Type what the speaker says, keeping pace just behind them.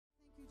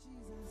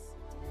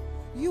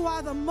You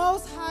are the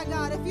Most High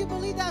God. If you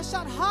believe that,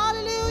 shout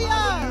hallelujah.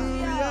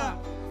 Hallelujah.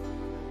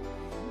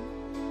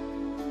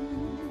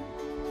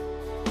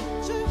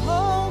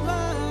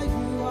 Jehovah,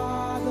 you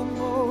are the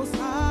Most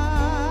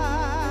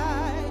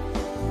High.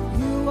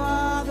 You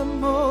are the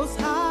Most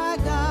High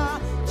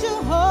God.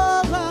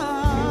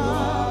 Jehovah, you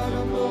are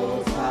the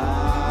Most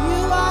High.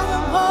 You are the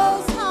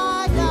Most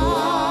High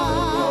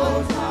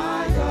God.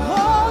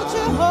 Oh,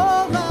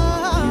 Jehovah,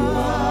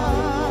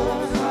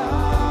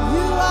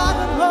 you are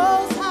the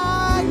Most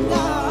High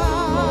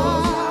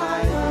God.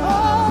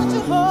 Oh,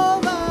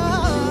 Jehovah,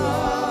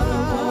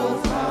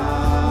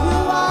 you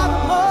are the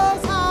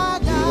Most High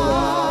God.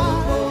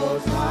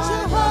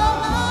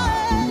 Jehovah,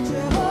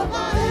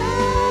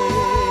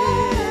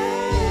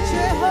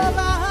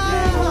 Jehovah,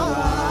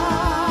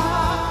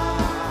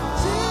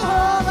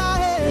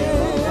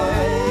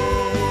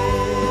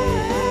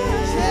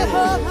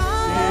 Jehovah,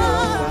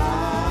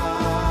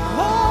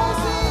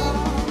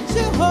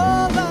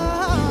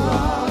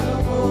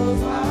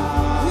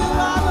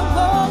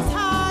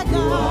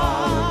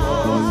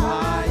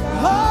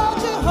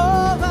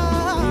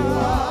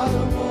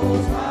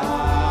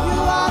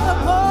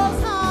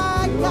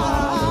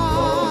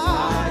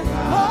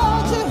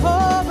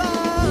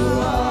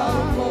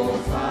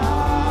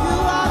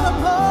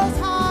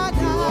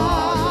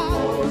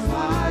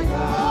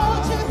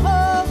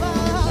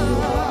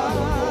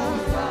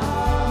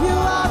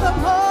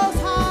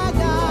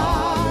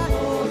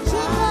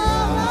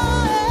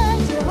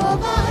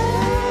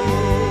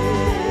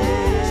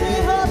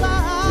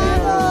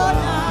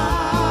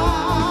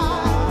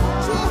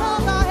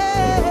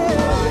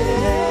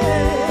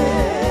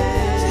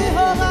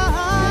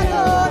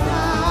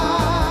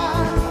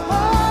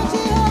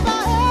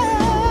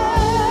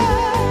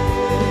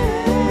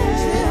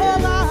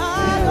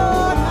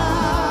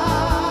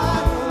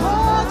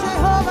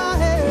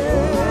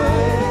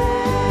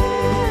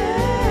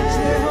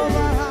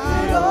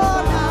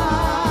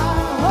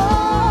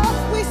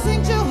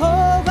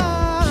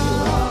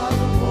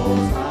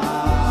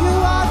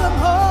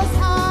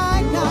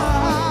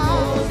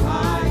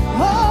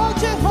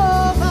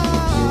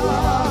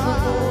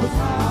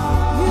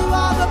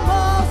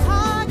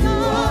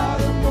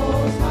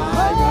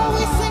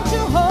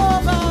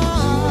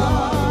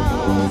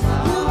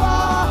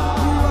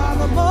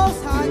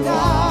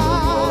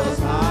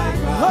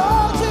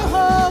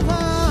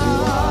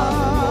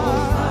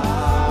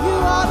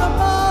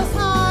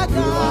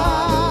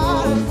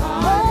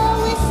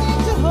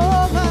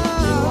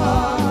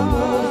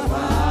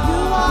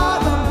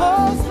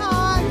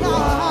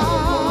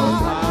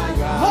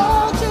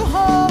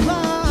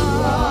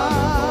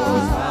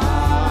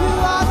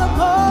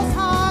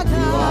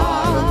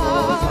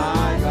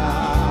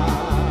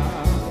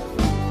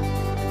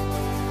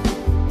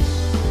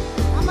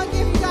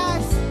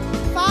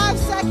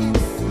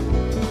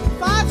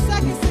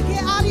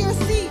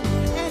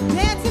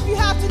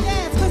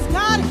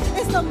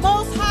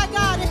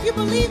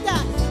 believe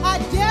that, I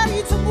dare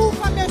you to move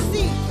from your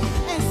seat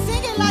and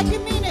sing it like you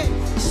mean it.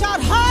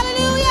 Shout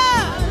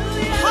hallelujah!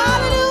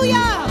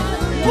 Hallelujah!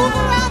 Move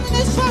around in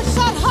this church,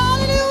 shout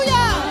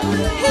hallelujah!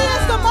 He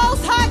is the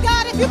Most High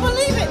God. If you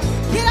believe it,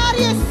 get out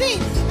of your seat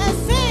and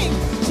sing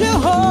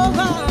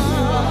Jehovah.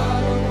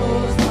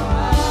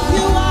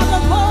 You are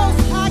the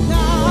Most High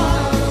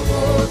God.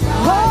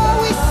 Oh,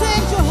 we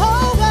sing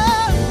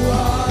Jehovah.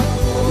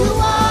 You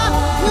are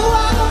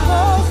the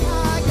Most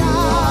High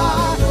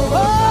God.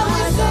 Oh,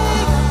 we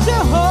sing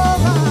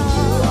Jehovah.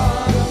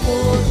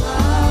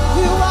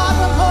 You are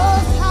the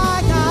Most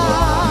High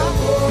God.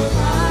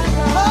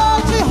 Oh,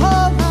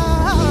 Jehovah.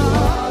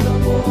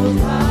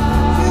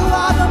 You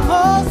are the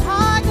Most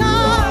High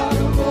God.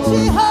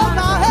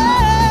 Jehovah,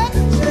 hey,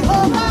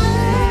 Jehovah,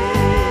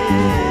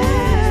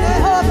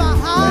 Jehovah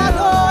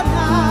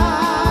Adonai.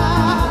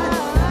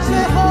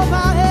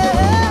 Jehovah, hey,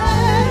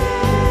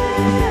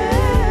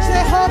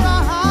 Jehovah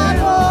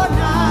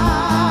Adonai.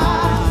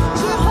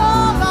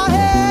 Jehovah,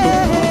 hey,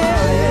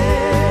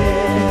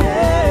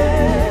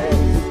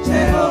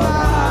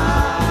 Jehovah,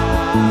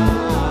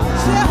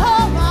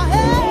 Jehovah,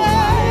 hey,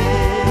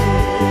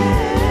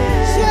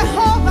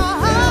 Jehovah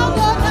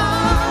Adonai.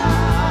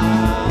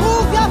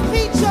 Move your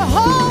feet,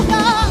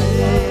 Jehovah.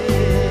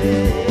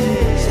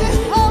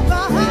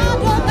 Jehovah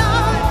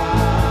Adonai.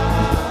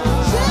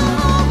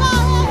 Jehovah,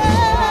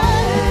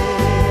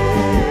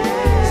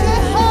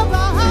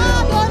 Jehovah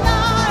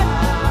Adonai.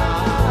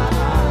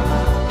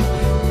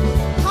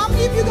 How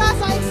many of you guys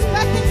are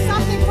expecting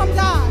something from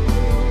God?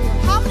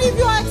 How many of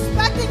you are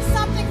expecting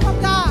something from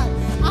God?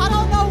 I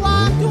don't know why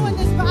I'm doing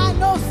this, but I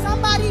know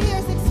somebody here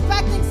is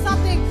expecting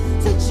something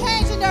to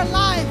change in their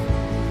life.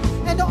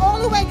 And the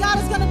only way God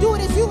is going to do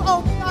it is you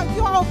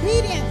are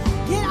obedient.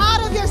 Get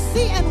out of your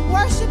seat and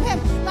worship Him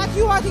like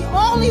you are the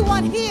only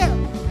one here.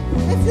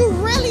 If you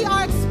really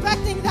are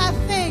expecting that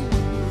thing,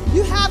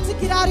 you have to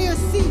get out of your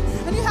seat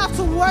and you have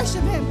to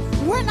worship Him.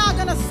 We're not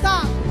going to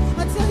stop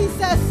until He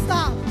says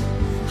stop.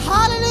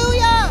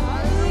 Hallelujah!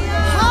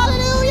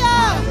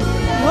 Hallelujah!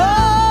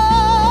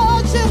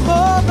 Oh,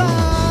 Jehovah!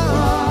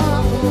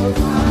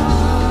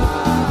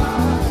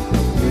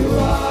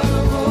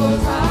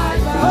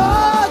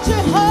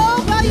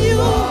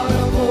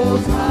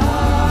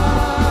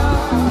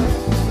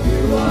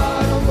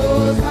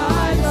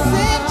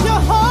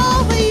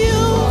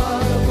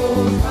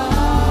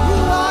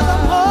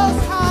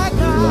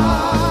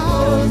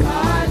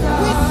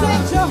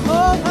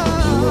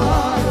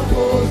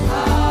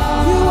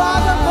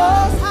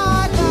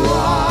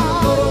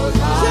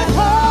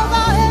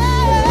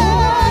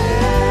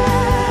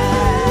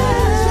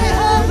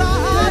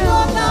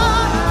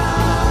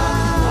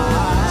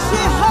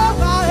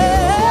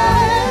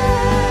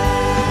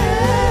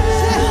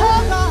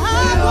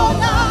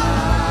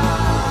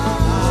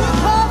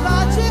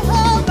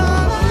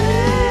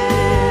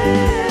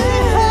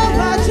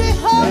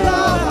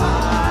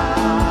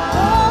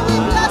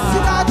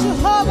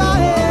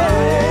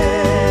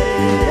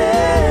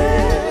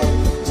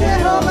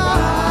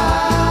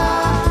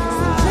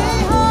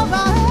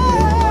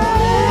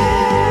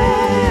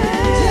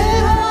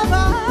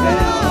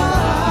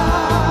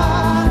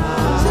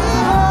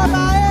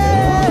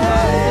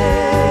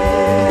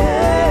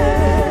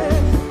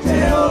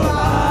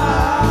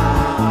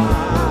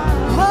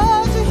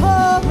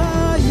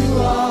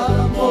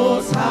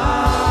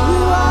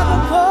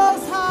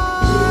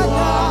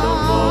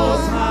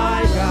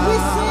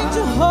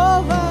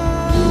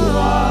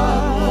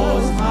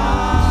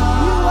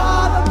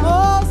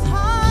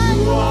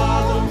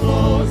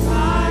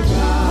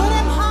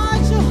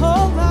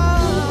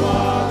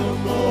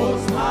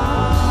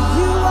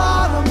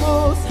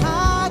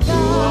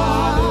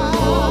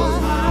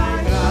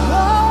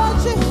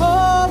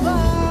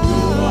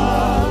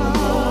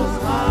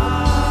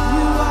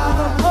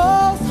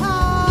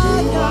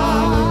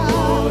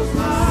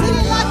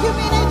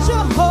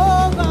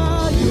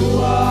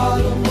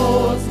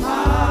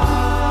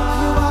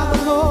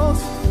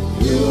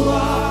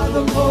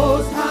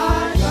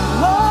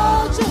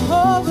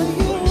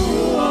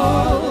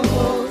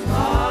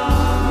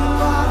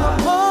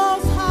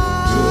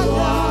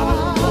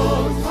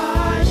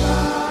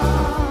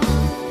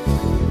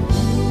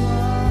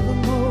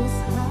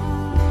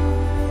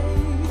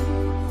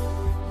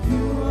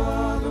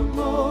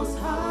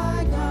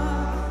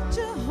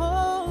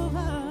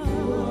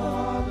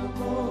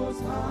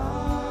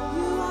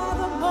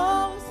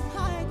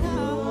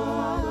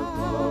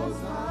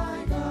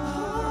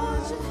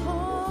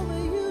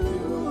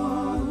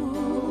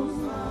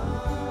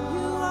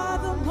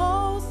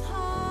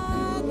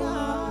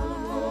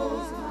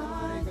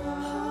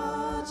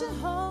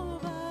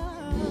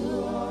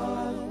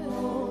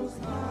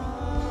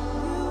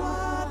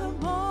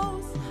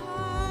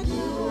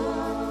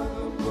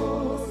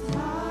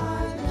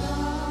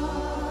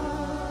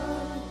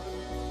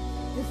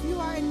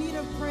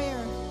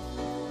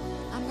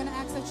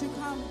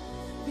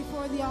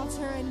 the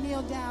altar and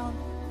kneel down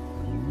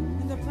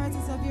in the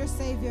presence of your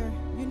Savior.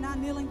 You're not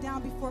kneeling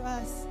down before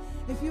us.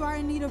 If you are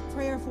in need of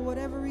prayer for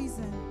whatever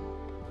reason,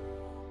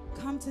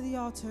 come to the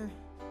altar,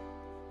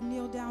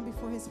 kneel down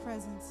before his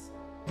presence.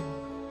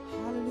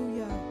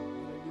 Hallelujah.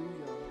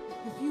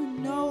 If you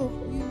know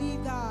you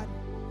need God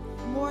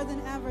more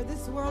than ever,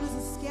 this world is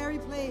a scary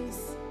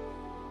place.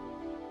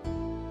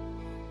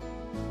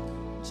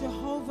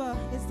 Jehovah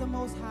is the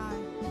Most High.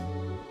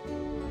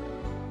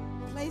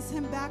 Place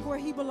him back where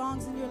he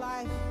belongs in your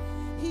life.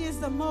 He is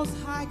the Most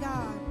High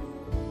God.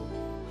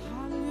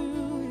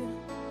 Hallelujah.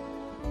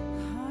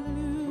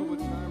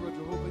 Hallelujah.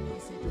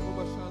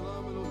 Jehovah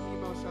Shalom,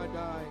 Elohim El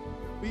Shaddai.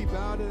 We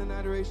bow in an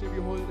adoration of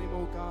your holy name,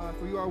 O God,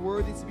 for you are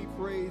worthy to be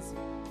praised.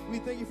 We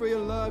thank you for your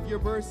love, your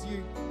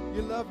mercy.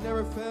 Your love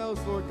never fails,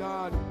 Lord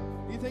God.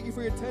 We thank you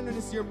for your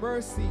tenderness, your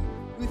mercy.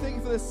 We thank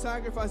you for the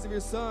sacrifice of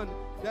your Son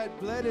that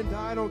bled and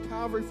died on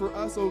Calvary for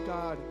us, oh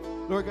God.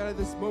 Lord God, at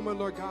this moment,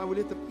 Lord God, we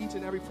lift up each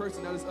and every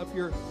person that is up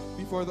here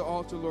before the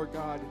altar, Lord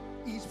God.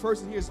 Each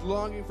person here is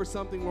longing for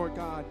something, Lord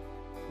God.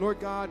 Lord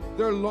God,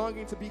 they're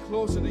longing to be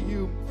closer to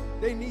you.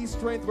 They need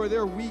strength where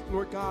they're weak,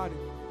 Lord God.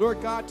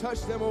 Lord God,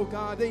 touch them, oh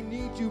God. They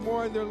need you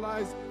more in their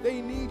lives.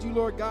 They need you,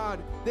 Lord God.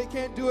 They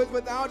can't do it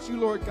without you,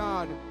 Lord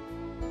God.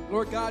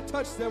 Lord God,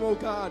 touch them, oh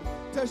God.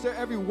 Touch their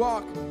every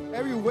walk,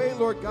 every way,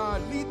 Lord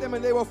God. Lead them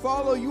and they will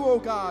follow you, oh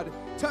God.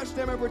 Touch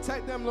them and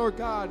protect them, Lord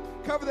God.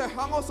 Cover their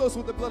households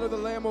with the blood of the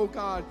Lamb, oh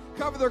God.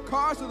 Cover their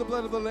cars with the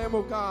blood of the Lamb,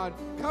 oh God.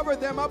 Cover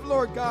them up,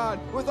 Lord God,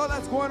 with all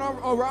that's going on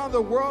around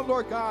the world,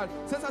 Lord God.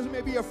 Sometimes we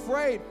may be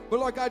afraid, but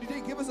Lord God, you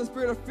didn't give us a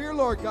spirit of fear,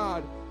 Lord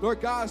God.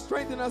 Lord God,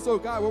 strengthen us, oh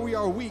God, where we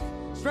are weak.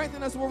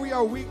 Strengthen us where we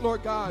are weak,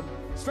 Lord God.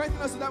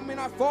 Strengthen us so that we may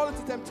not fall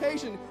into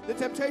temptation, the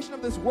temptation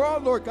of this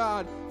world, Lord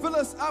God. Fill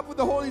us up with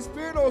the Holy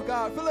Spirit, oh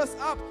God. Fill us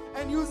up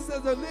and use us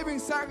as a living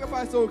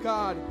sacrifice, oh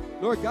God.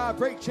 Lord God,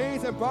 break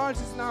chains and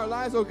bondages in our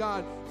lives, oh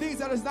God. Things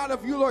that is not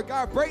of you, Lord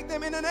God, break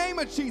them in the name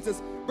of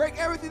Jesus. Break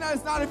everything that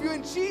is not of you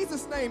in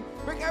Jesus' name.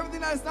 Break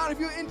everything that is not of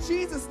you in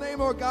Jesus' name,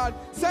 oh God.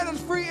 Set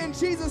us free in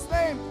Jesus'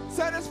 name.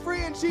 Set us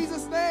free in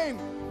Jesus' name.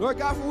 Lord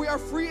God, for we are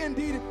free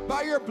indeed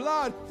by your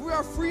blood. We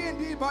are free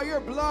indeed by your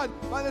blood,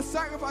 by the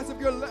sacrifice of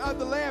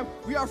the Lamb.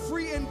 We are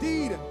free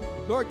indeed.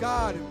 Lord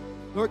God,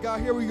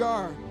 here we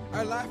are.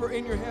 Our life are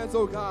in your hands,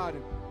 oh God.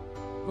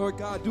 Lord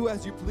God, do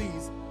as you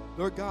please.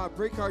 Lord God,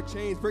 break our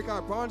chains, break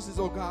our bondages,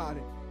 oh God.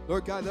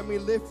 Lord God, let me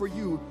live for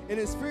you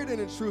in spirit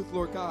and in truth,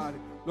 Lord God.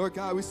 Lord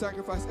God, we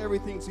sacrifice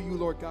everything to you,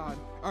 Lord God.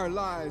 Our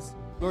lives,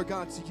 Lord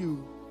God, to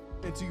you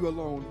and to you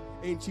alone.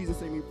 In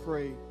Jesus' name we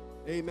pray.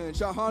 Amen.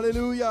 Shout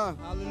hallelujah.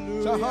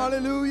 Hallelujah. Shout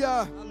hallelujah.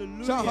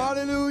 Hallelujah. Shout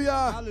hallelujah.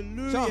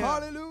 Hallelujah. Shout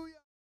hallelujah.